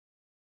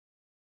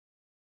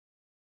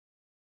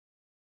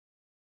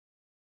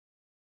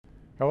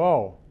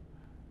Hello,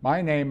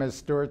 my name is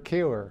Stuart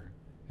Keeler,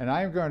 and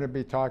I'm going to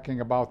be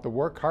talking about the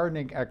work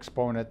hardening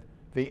exponent,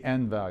 the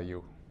N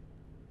value.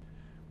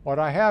 What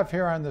I have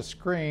here on the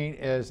screen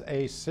is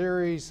a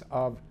series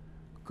of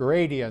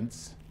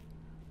gradients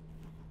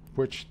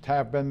which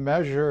have been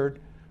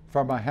measured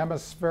from a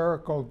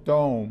hemispherical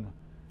dome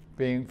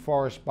being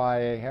forced by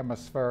a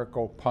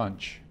hemispherical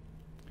punch.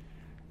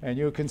 And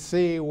you can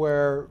see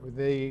where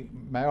the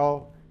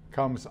metal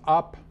comes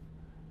up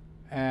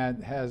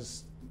and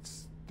has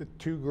the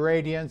two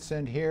gradients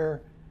in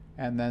here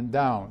and then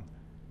down.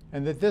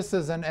 And that this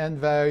is an N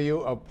value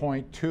of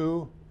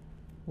 0.2,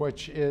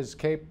 which is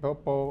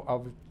capable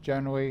of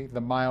generally the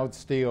mild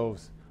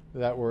steels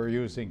that we're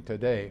using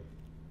today.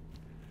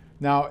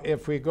 Now,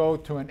 if we go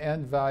to an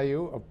N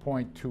value of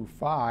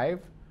 0.25,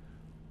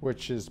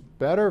 which is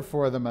better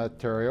for the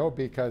material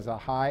because a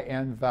high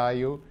N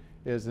value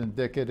is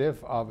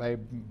indicative of a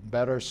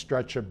better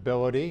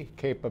stretchability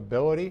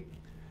capability,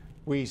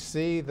 we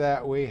see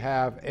that we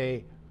have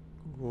a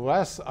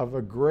less of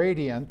a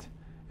gradient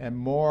and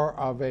more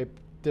of a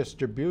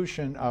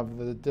distribution of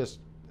the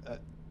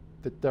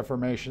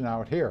deformation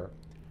out here.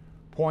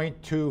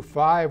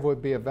 0.25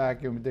 would be a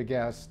vacuum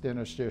degassed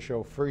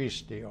interstitial free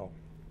steel.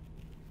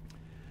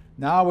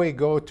 Now we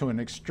go to an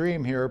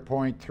extreme here,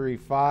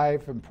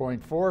 0.35 and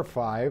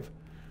 0.45,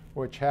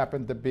 which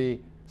happen to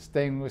be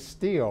stainless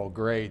steel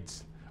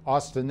grades,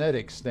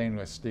 austenitic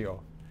stainless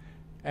steel.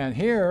 And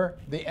here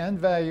the N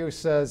value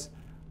says,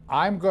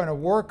 I'm going to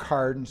work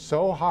harden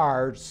so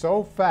hard,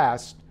 so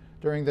fast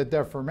during the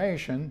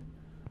deformation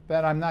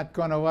that I'm not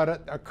going to let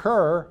it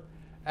occur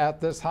at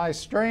this high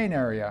strain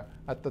area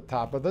at the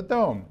top of the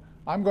dome.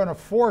 I'm going to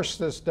force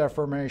this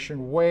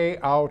deformation way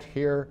out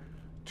here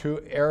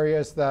to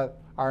areas that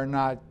are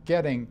not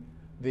getting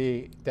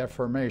the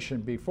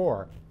deformation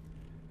before.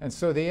 And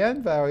so the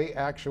N value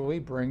actually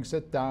brings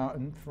it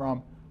down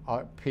from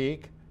a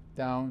peak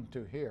down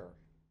to here.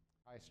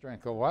 High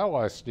strength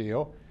alloy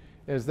steel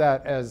is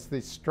that as the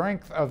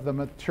strength of the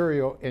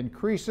material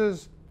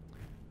increases,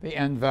 the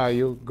N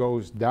value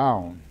goes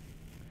down.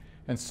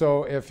 And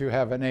so if you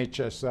have an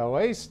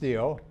HSLA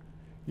steel,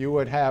 you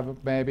would have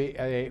maybe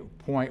a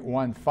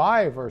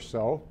 0.15 or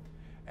so,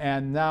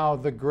 and now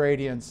the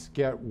gradients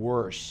get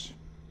worse.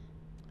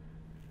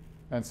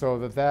 And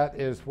so that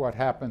is what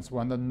happens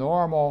when the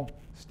normal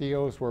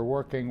steels we're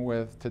working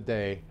with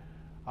today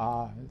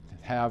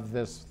have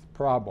this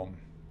problem.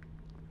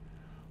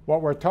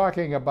 What we're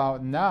talking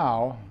about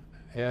now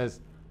is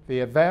the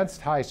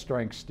advanced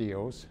high-strength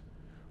steels,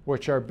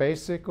 which are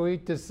basically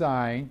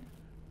designed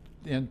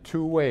in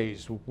two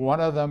ways. One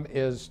of them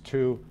is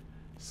to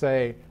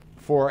say,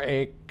 for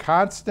a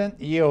constant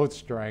yield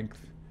strength,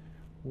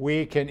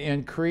 we can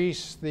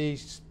increase the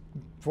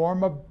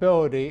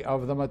formability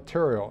of the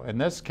material. In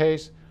this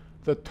case,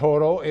 the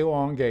total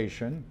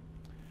elongation,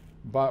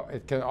 but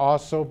it can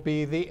also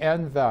be the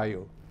N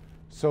value.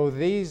 So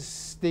these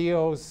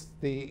steels,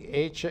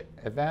 the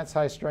advanced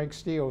high-strength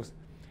steels,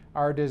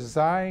 are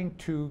designed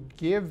to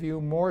give you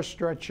more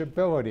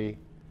stretchability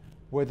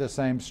with the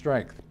same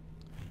strength.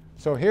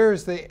 So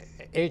here's the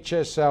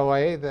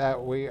HSLA that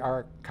we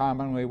are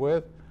commonly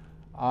with.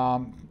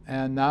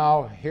 And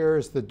now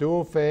here's the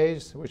dual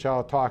phase, which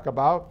I'll talk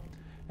about.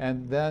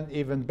 And then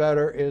even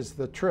better is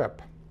the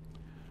trip.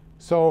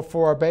 So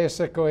for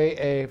basically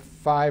a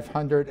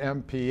 500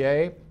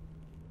 MPa,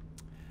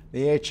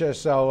 the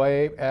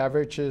HSLA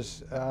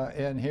averages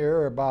in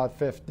here about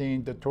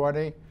 15 to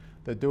 20.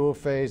 The dual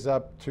phase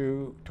up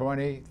to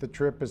 20. The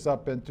trip is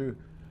up into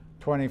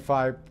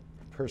 25%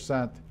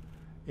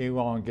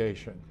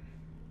 elongation.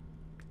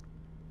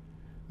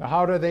 Now,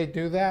 how do they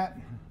do that?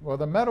 Well,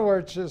 the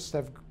metallurgists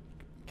have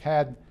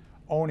had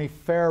only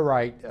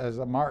ferrite as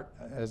a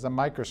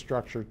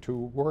microstructure to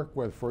work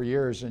with for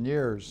years and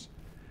years.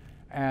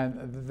 And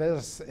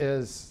this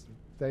is,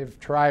 they've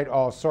tried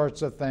all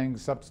sorts of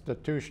things,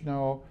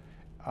 substitutional,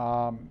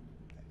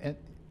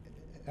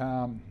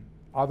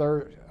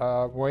 other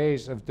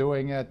ways of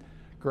doing it,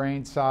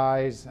 grain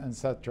size,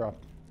 etc.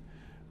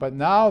 But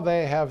now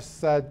they have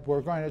said we're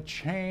going to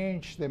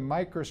change the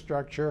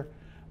microstructure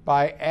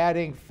by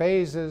adding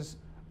phases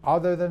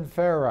other than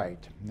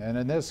ferrite. And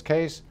in this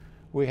case,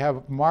 we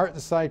have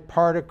martensite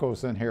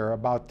particles in here,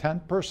 about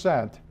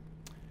 10%.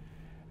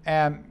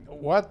 And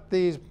what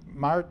these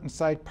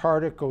martensite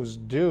particles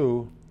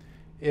do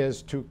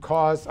is to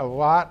cause a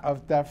lot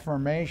of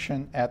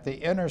deformation at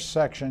the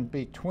intersection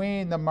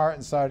between the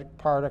martensite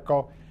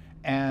particle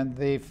and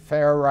the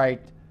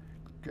ferrite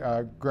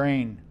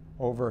grain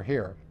over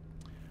here.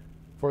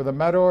 For the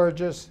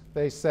metallurgists,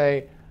 they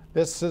say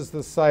this is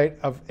the site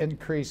of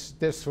increased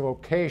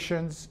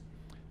dislocations.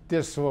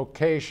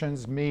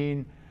 Dislocations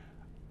mean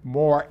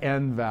more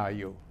N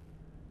value.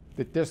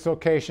 The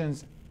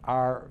dislocations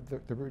are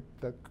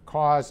the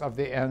cause of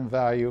the N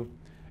value,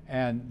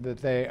 and that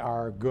they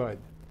are good.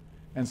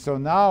 And so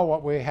now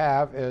what we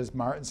have is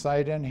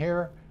martensite in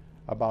here,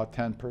 about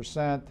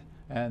 10%,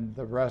 and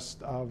the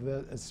rest of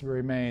it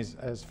remains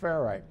as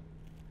ferrite.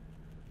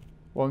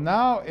 Well,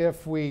 now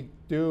if we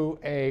do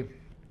a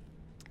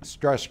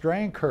stress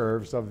strain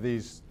curves of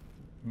these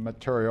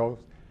materials,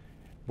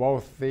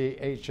 both the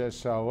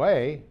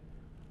HSLA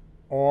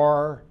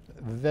or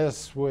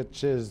this,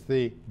 which is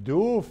the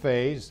dual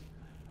phase,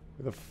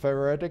 the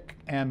ferritic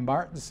and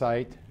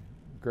martensite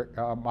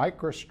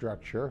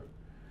microstructure,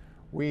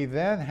 we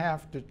then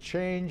have to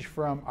change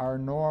from our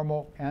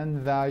normal N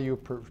value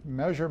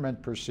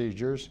measurement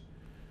procedures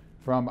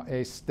from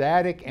a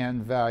static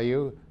N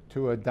value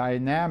to a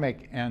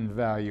dynamic N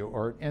value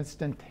or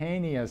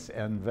instantaneous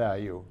N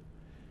value.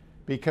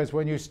 Because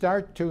when you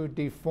start to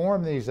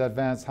deform these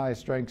advanced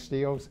high-strength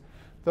steels,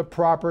 the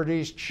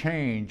properties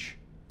change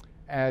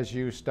as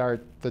you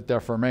start the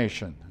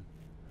deformation,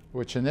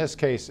 which in this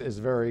case is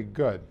very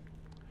good.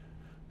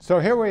 So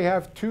here we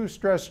have two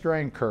stress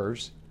strain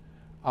curves,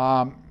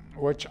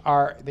 which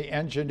are the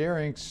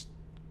engineering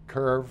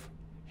curve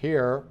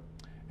here,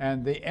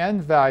 and the N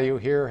value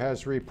here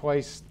has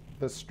replaced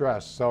the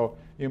stress. So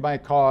you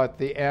might call it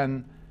the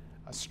N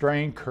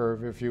strain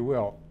curve, if you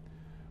will.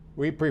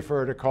 We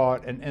prefer to call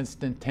it an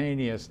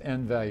instantaneous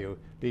N value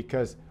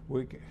because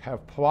we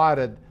have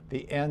plotted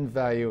the N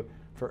value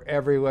for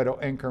every little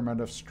increment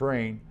of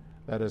strain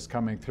that is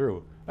coming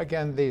through.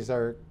 Again, these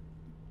are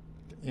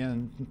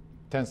in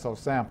tensile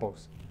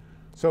samples.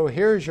 So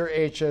here's your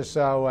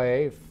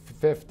HSLA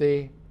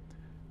 50,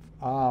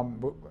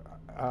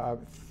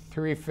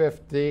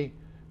 350,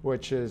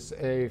 which is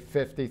a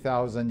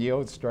 50,000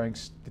 yield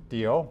strength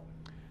steel.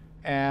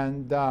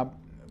 And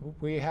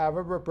we have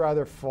a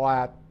rather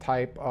flat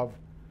type of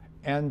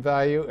N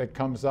value. It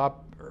comes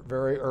up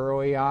very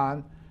early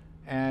on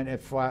and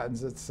it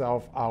flattens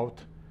itself out,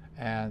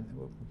 and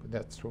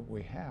that's what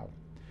we have.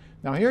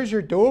 Now here's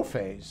your dual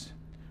phase,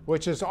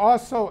 which is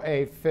also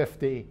a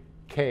 50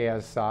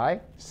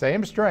 KSI,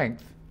 same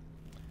strength,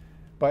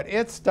 but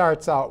it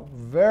starts out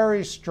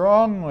very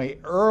strongly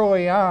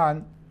early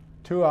on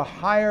to a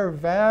higher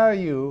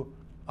value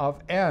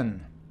of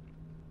N.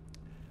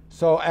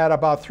 So at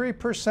about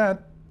 3%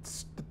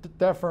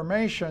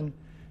 deformation,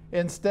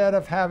 instead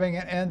of having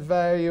an N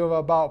value of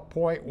about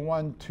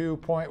 0.12,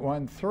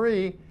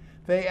 0.13,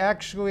 they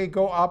actually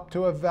go up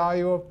to a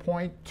value of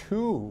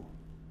 0.2.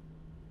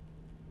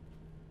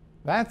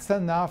 That's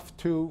enough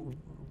to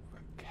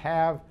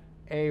have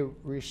a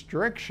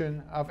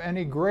restriction of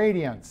any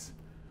gradients.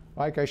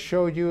 Like I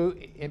showed you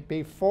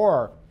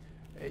before,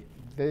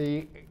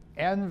 the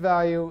N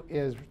value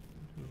is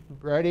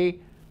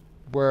ready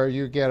where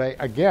you get,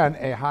 again,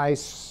 a high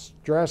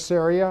stress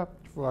area,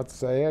 let's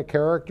say a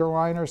character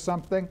line or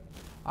something,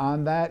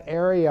 on that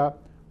area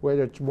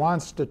where it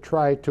wants to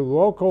try to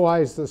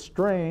localize the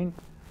strain.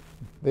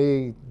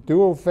 The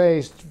dual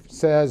phase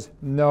says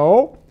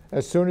no.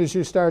 As soon as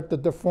you start to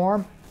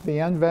deform, the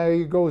N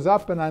value goes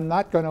up and I'm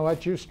not going to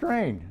let you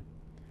strain.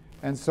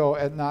 And so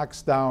it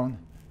knocks down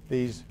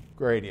these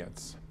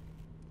gradients.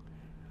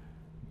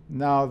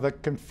 Now the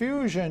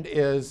confusion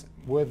is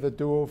with the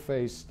dual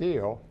phase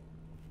steel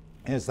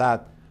is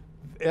that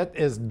it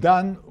is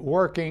done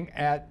working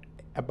at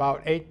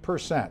about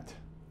 8%.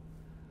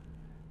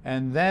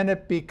 And then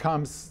it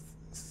becomes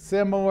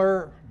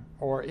similar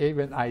or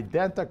even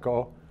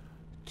identical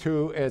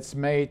to its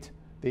mate,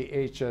 the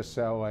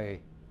HSLA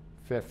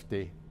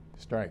 50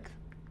 strength.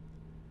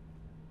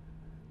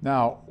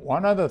 Now,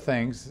 one of the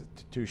things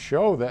to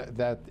show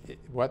that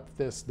what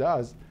this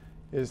does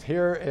is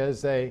here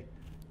is a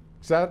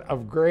set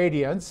of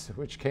gradients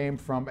which came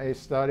from a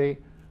study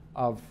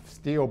of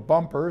steel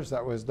bumpers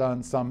that was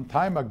done some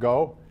time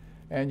ago,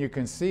 and you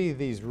can see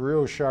these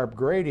real sharp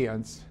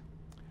gradients.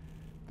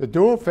 The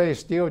dual phase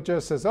steel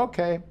just says,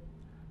 okay,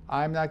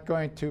 I'm not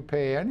going to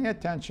pay any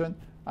attention.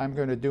 I'm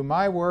going to do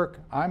my work.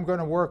 I'm going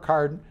to work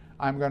hard.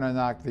 I'm going to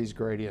knock these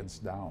gradients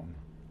down.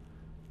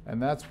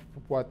 And that's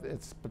what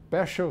its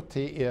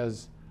specialty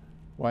is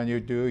when you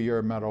do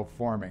your metal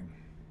forming.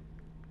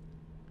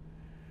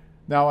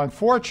 Now,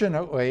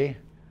 unfortunately,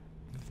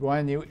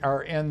 when you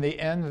are in the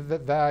N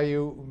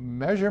value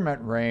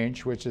measurement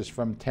range, which is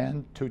from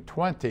 10 to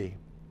 20,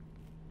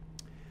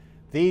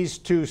 these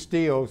two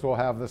steels will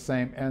have the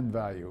same N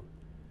value.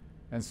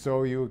 And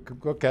so you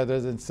look at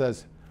it and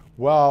says,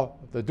 well,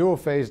 the dual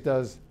phase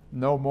does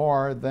no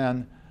more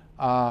than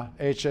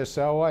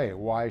HSLA.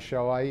 Why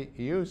shall I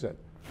use it?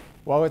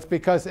 Well, it's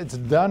because it's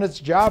done its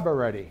job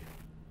already.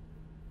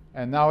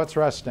 And now it's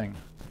resting.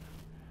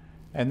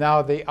 And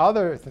now the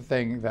other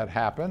thing that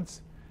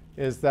happens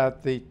is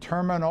that the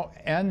terminal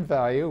N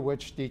value,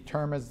 which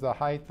determines the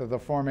height of the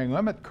forming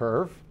limit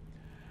curve,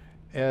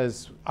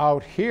 is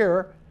out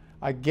here.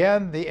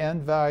 Again, the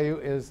N value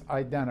is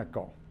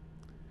identical.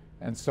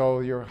 And so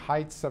your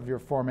heights of your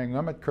forming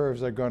limit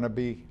curves are going to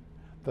be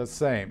the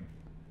same.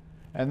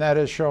 And that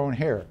is shown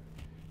here.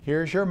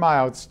 Here's your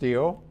mild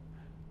steel.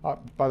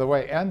 By the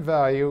way, N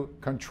value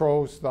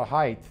controls the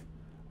height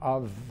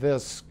of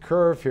this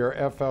curve here,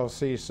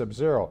 FLC sub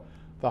 0.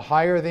 The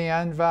higher the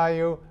N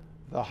value,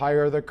 the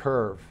higher the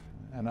curve.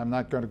 And I'm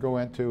not going to go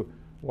into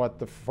what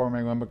the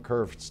forming limit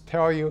curves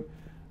tell you,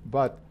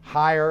 but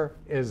higher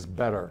is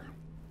better.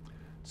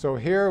 So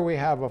here we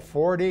have a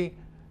 40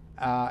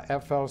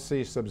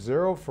 FLC sub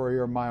 0 for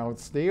your mild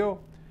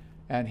steel.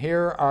 And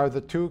here are the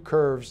two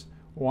curves,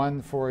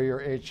 one for your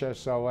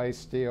HSLA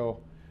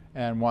steel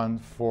and one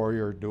for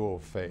your dual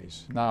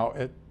phase. Now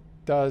it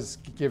does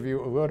give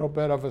you a little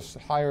bit of a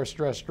higher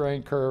stress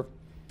strain curve,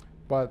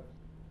 but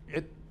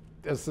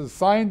it's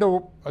assigned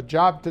a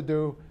job to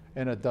do,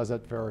 and it does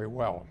it very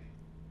well.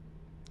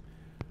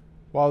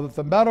 Well,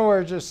 the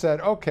metallurgist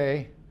said,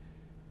 okay,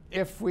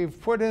 if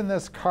we've put in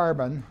this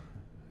carbon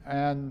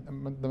and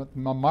the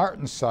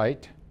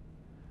martensite,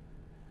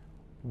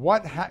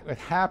 what would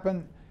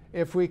happen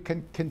if we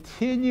can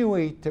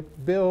continue to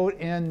build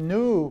in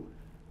new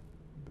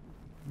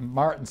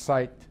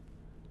martensite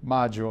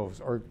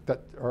modules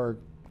or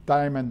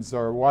diamonds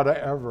or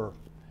whatever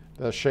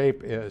the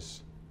shape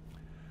is?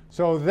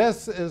 So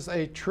this is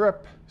a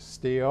trip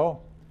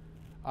steel.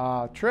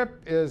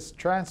 Trip is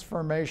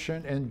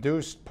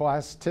transformation-induced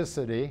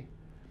plasticity.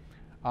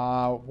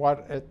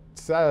 What it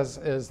says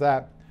is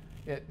that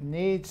it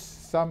needs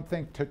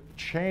something to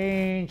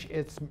change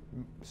its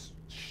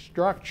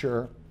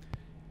structure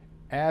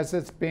as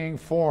it's being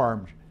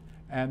formed,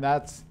 and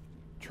that's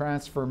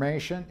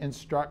transformation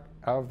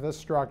of the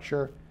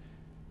structure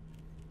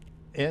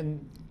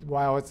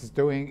while it's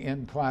doing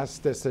in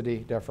plasticity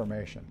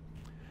deformation.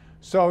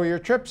 So your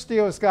trip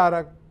steel's got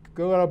a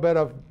little bit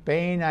of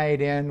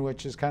bainite in,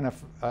 which is kind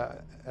of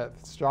a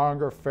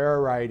stronger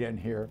ferrite in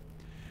here.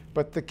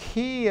 But the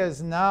key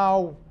is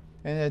now,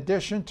 in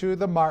addition to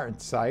the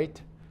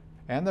martensite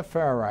and the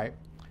ferrite,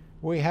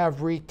 we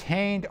have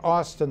retained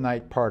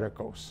austenite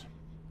particles.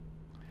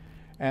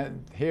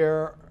 And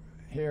here,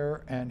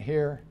 here, and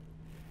here.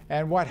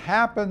 And what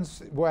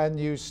happens when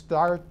you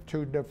start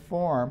to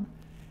deform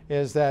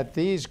is that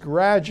these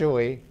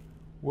gradually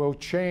will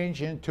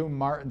change into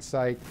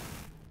martensite,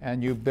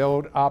 and you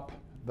build up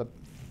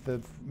the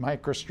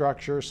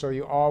microstructure, so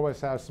you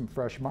always have some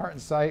fresh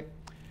martensite.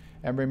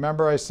 And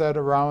remember I said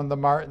around the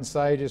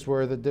martensite is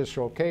where the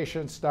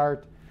dislocations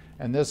start,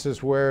 and this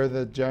is where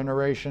the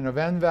generation of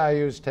N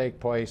values take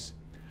place.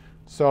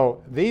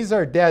 So these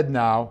are dead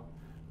now,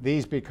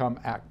 these become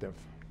active.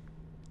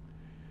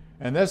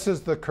 And this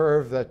is the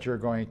curve that you're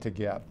going to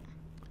get.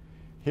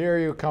 Here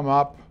you come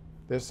up,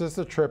 this is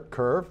the trip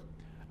curve.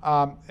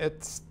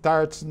 It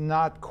starts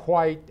not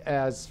quite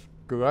as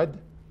good,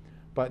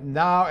 but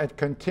now it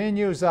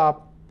continues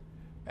up,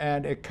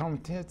 and it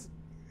comes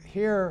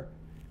here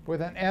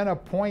with an N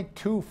of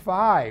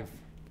 0.25.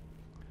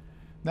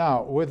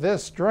 Now, with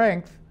this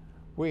strength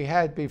we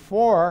had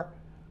before,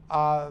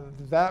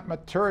 that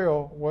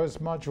material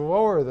was much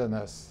lower than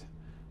this.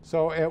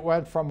 So it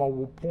went from a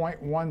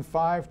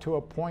 0.15 to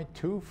a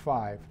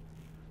 0.25.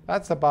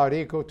 That's about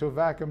equal to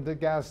vacuum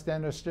degassed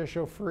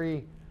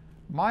interstitial-free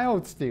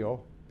mild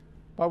steel,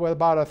 but with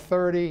about a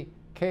 30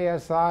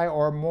 KSI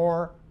or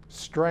more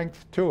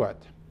strength to it.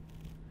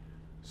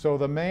 So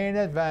the main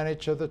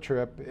advantage of the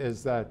trip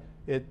is that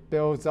it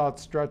builds out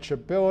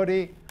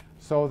stretchability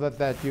so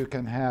that you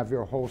can have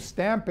your whole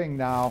stamping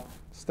now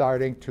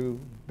starting to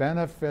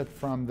benefit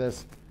from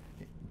this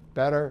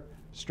better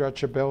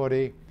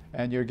stretchability,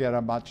 and you get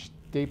a much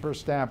deeper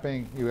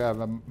stamping. You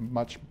have a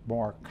much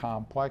more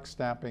complex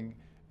stamping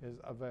is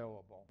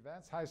available.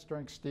 Advanced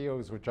high-strength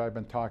steels, which I've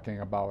been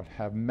talking about,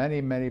 have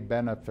many, many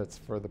benefits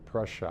for the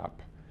press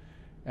shop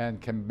and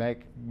can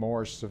make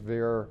more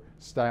severe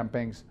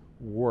stampings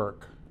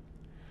work.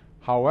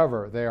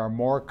 However, they are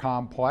more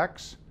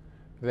complex.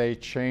 They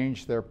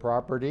change their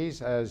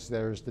properties as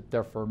the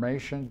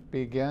deformation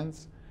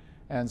begins.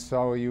 And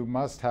so you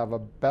must have a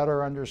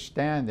better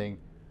understanding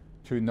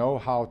to know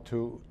how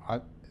to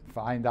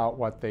find out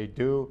what they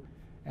do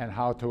and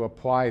how to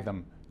apply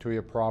them to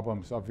your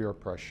problems of your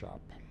press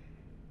shop.